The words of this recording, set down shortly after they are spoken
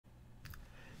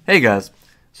Hey guys,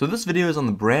 so this video is on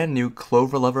the brand new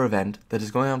Clover Lover event that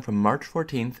is going on from March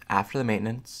 14th after the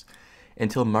maintenance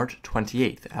until March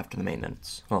 28th after the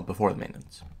maintenance, well, before the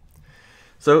maintenance.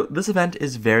 So this event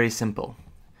is very simple.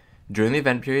 During the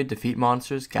event period, defeat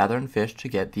monsters, gather and fish to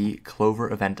get the Clover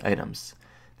event items.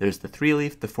 There's the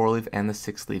 3-leaf, the 4-leaf, and the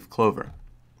 6-leaf clover.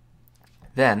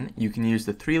 Then you can use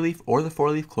the 3-leaf or the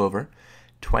 4-leaf clover,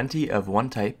 20 of one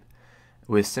type,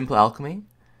 with simple alchemy,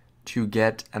 to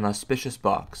get an auspicious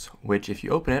box, which if you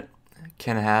open it,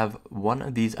 can have one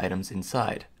of these items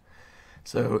inside.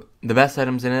 So the best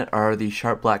items in it are the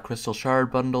Sharp Black Crystal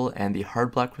Shard bundle and the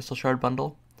Hard Black Crystal Shard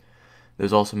bundle.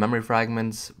 There's also memory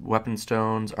fragments, weapon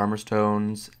stones, armor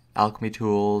stones, alchemy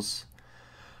tools,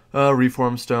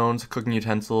 reform stones, cooking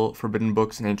utensil, forbidden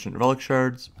books, and ancient relic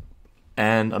shards,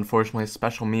 and unfortunately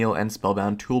special meal and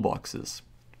spellbound toolboxes.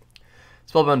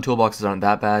 Spellbound toolboxes aren't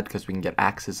that bad because we can get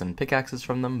axes and pickaxes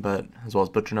from them, but as well as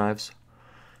butcher knives.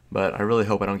 But I really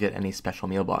hope I don't get any special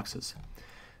meal boxes.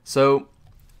 So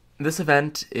this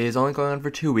event is only going on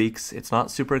for 2 weeks. It's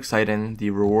not super exciting.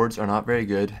 The rewards are not very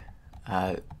good.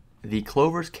 The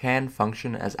clovers can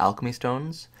function as alchemy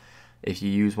stones. If you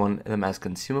use one of them as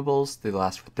consumables, they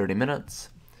last for 30 minutes.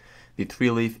 The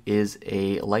 3-leaf is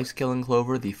a life-scaling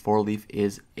clover. The 4-leaf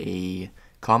is a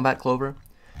combat clover,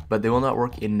 but they will not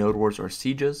work in node wars or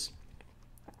sieges.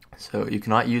 So you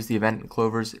cannot use the event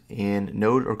clovers in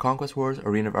node or conquest wars,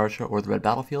 arena of Arsha, or the red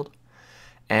battlefield.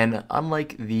 And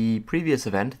unlike the previous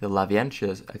event, the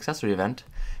Lavientia's accessory event,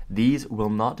 these will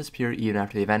not disappear even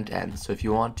after the event ends. So if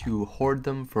you want to hoard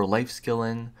them for life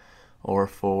skilling or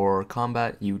for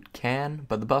combat, you can,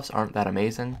 but the buffs aren't that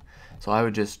amazing. So I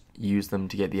would just use them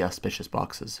to get the auspicious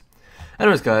boxes.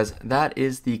 Anyways guys, that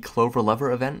is the Clover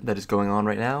Lover event that is going on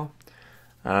right now.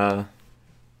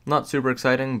 Not super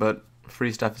exciting, but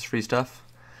free stuff is free stuff.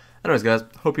 Anyways guys,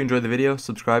 hope you enjoyed the video,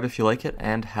 subscribe if you like it,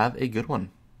 and have a good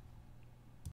one.